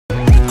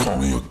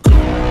me a god.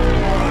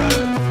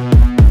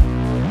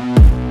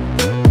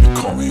 You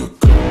call me a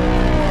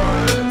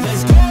god.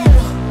 Let's go.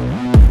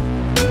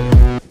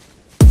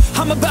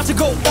 I'm about to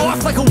go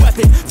off like a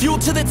weapon. Fuel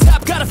to the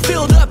top, got a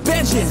filled up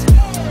engine.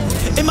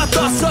 In my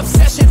thoughts,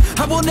 obsession,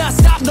 I will not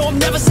stop, no, I'm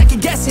never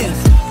second guessing.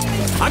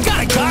 I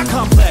got a God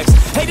complex,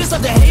 haters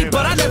love to hate,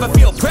 but I never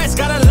feel pressed.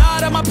 Got a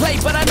lot on my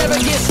plate, but I never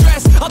get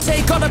stressed. I'll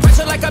take all the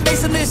pressure like I'm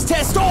acing this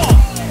test.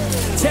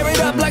 Tear it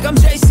up like I'm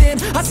Jason.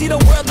 I see the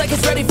world like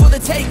it's ready for the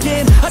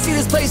taking. I see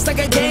this place like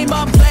a game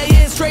I'm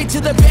playing. Straight to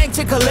the bank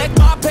to collect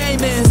my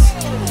payments.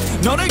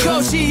 No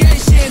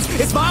negotiations,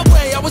 it's my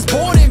way, I was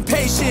born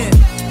impatient.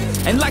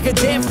 And like a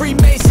damn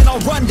Freemason, I'll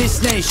run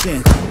this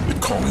nation. You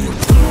call me a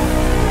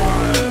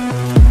god.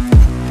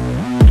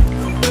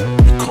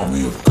 You call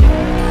me a god.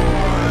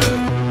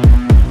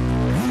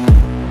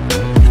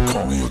 You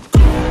call me a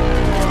god.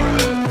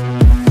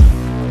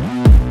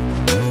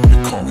 You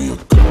call me a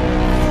god.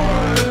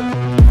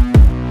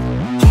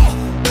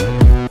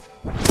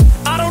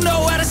 I don't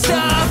know how to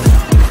stop,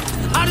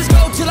 I just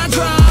go till I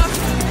drop.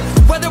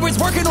 Whether it's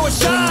working or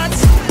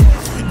shots,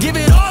 give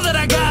it all that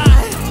I got.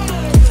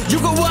 You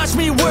can watch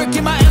me work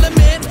in my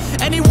element.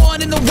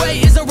 Anyone in the way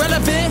is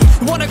irrelevant.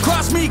 You wanna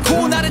cross me,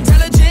 cool, not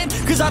intelligent,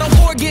 cause I don't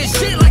forget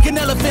shit like an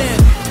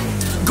elephant.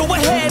 Go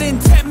ahead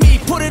and tempt me,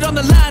 put it on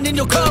the line and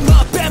you'll come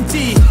up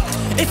empty.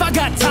 If I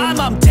got time,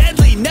 I'm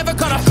deadly, never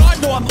caught off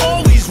guard, no, I'm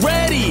always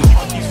ready.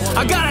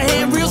 I got a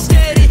hand real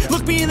steady,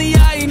 look me in the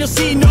eye and you'll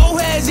see no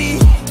hezzy.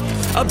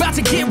 About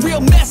to get real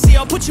messy,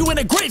 I'll put you in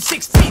a grave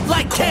 6 feet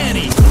like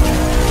Kenny.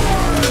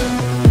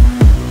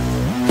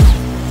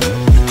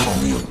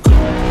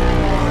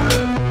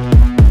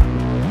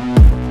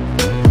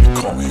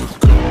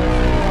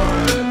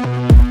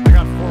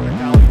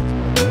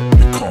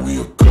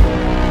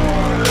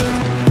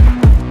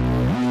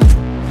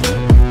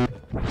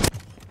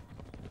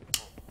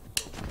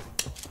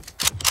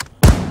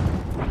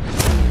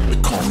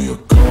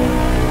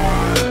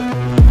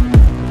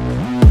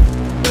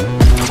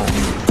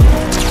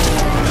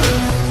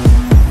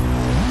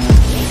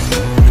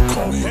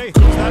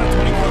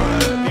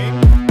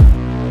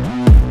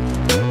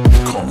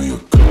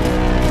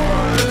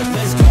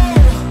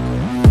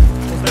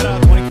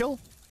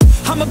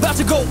 I'm about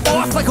to go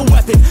off like a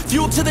weapon.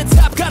 Fuel to the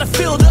top, got a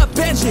filled up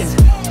engine.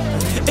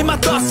 In my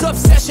thoughts,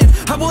 obsession,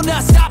 I will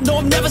not stop, no,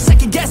 I'm never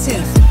second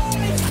guessing.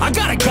 I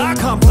got a God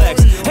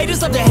complex,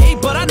 haters love to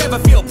hate, but I never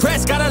feel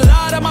pressed. Got a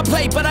lot on my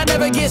plate, but I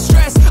never get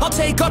stressed. I'll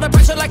take all the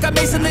pressure like I'm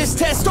acing this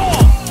test.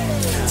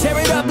 Tear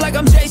it up like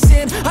I'm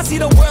Jason. I see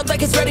the world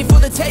like it's ready for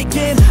the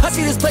taking. I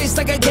see this place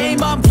like a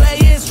game I'm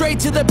playing. Straight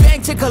to the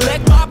bank to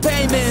collect my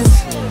payments.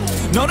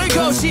 No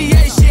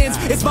negotiations,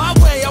 it's my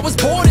way, I was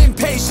born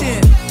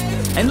impatient.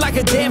 And like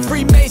a damn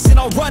Freemason,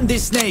 I'll run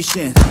this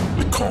nation.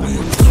 You call me a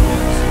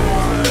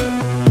god.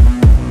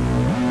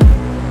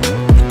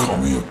 You call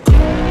me a god.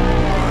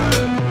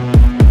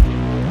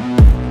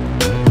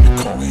 You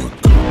call me a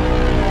god.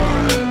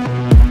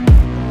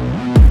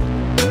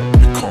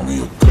 You call me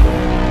a god.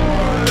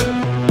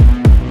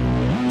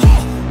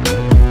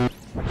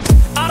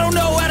 I don't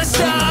know how to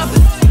stop,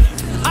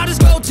 I just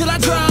go till I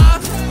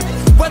drop.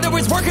 Whether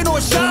it's working or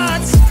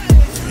shots,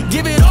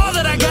 give it all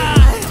that I got.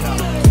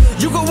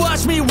 You can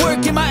watch me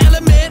work in my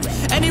element.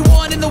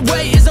 Anyone in the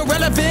way is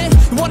irrelevant.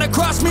 You wanna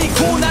cross me,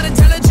 cool, not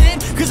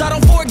intelligent, cause I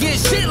don't forget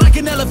shit like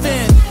an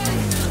elephant.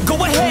 Go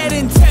ahead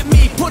and tempt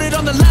me, put it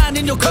on the line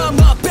and you'll come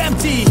up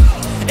empty.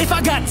 If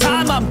I got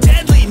time, I'm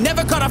deadly,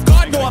 never caught off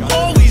guard, no, I'm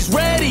always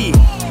ready.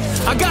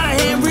 I got a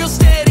hand real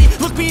steady,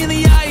 look me in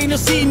the eye and you'll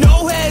see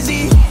no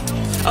hezzy.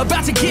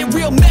 About to get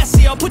real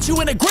messy, I'll put you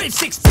in a grave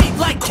 6 feet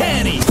like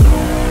Kenny.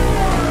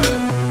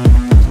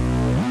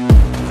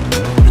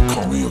 You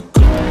call me a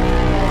god.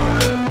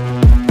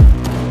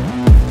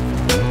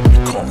 You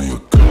call me a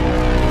god.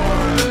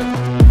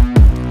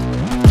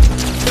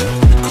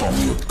 You call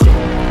me a god.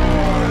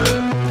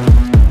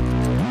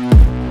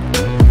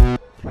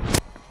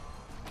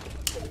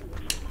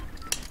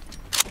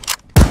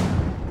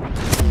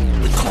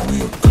 You call me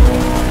a god. You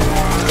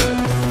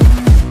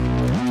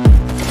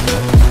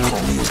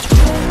call me a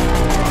god.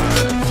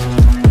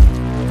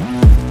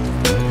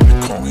 You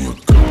call me a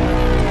god.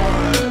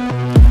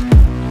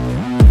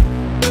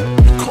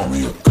 You call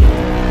me a god.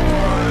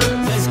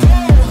 Let's go.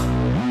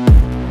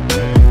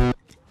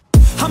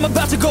 I'm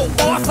about to go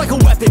off like a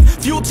weapon.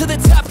 Fuel to the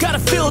top, got a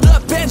filled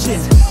up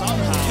engine.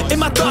 In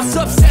my thoughts,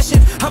 obsession,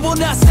 I will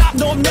not stop,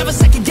 no, I'm never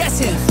second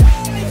guessing.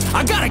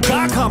 I got a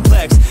God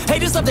complex,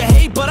 haters love to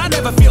hate, but I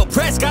never feel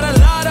pressed. Got a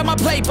lot on my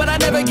plate, but I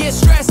never get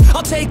stressed.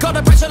 I'll take all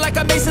the pressure like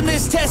I'm acing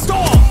this test.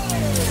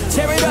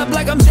 Tear it up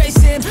like I'm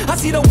Jason. I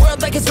see the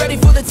world like it's ready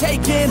for the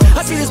taking.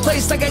 I see this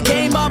place like a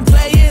game I'm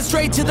playing.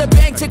 Straight to the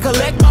bank to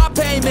collect my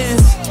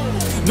payments.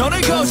 No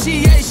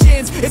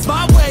negotiations, it's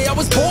my way, I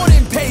was born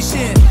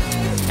impatient.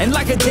 And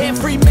like a damn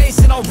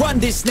Freemason, I'll run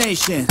this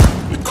nation.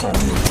 You call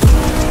me a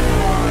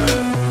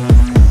god.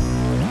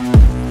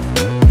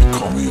 You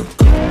call me a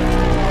god.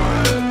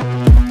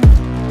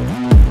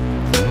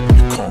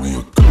 You call me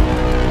a god.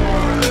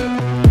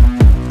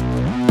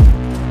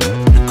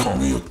 You call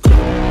me a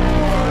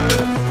god.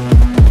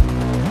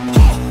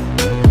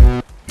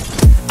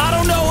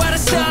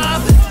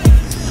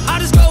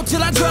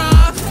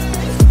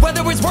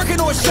 it's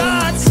working or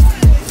shots,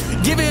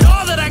 give it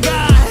all that I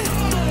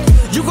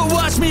got. You can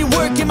watch me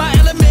work in my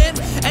element.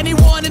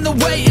 Anyone in the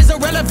way is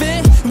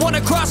irrelevant.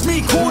 Wanna cross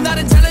me, cool, not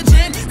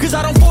intelligent, cause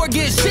I don't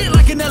forget shit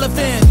like an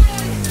elephant.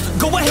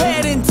 Go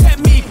ahead and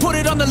tempt me, put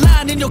it on the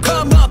line and you'll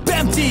come up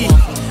empty.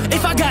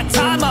 If I got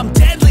time, I'm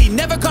deadly,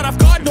 never caught off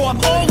guard, no, I'm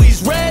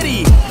always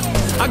ready.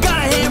 I got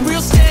a hand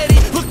real steady,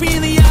 look me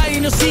in the eye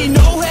and you'll see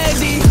no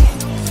hezzy.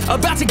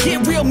 About to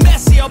get real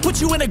messy, I'll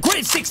put you in a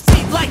grave 6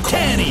 feet like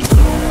Kenny.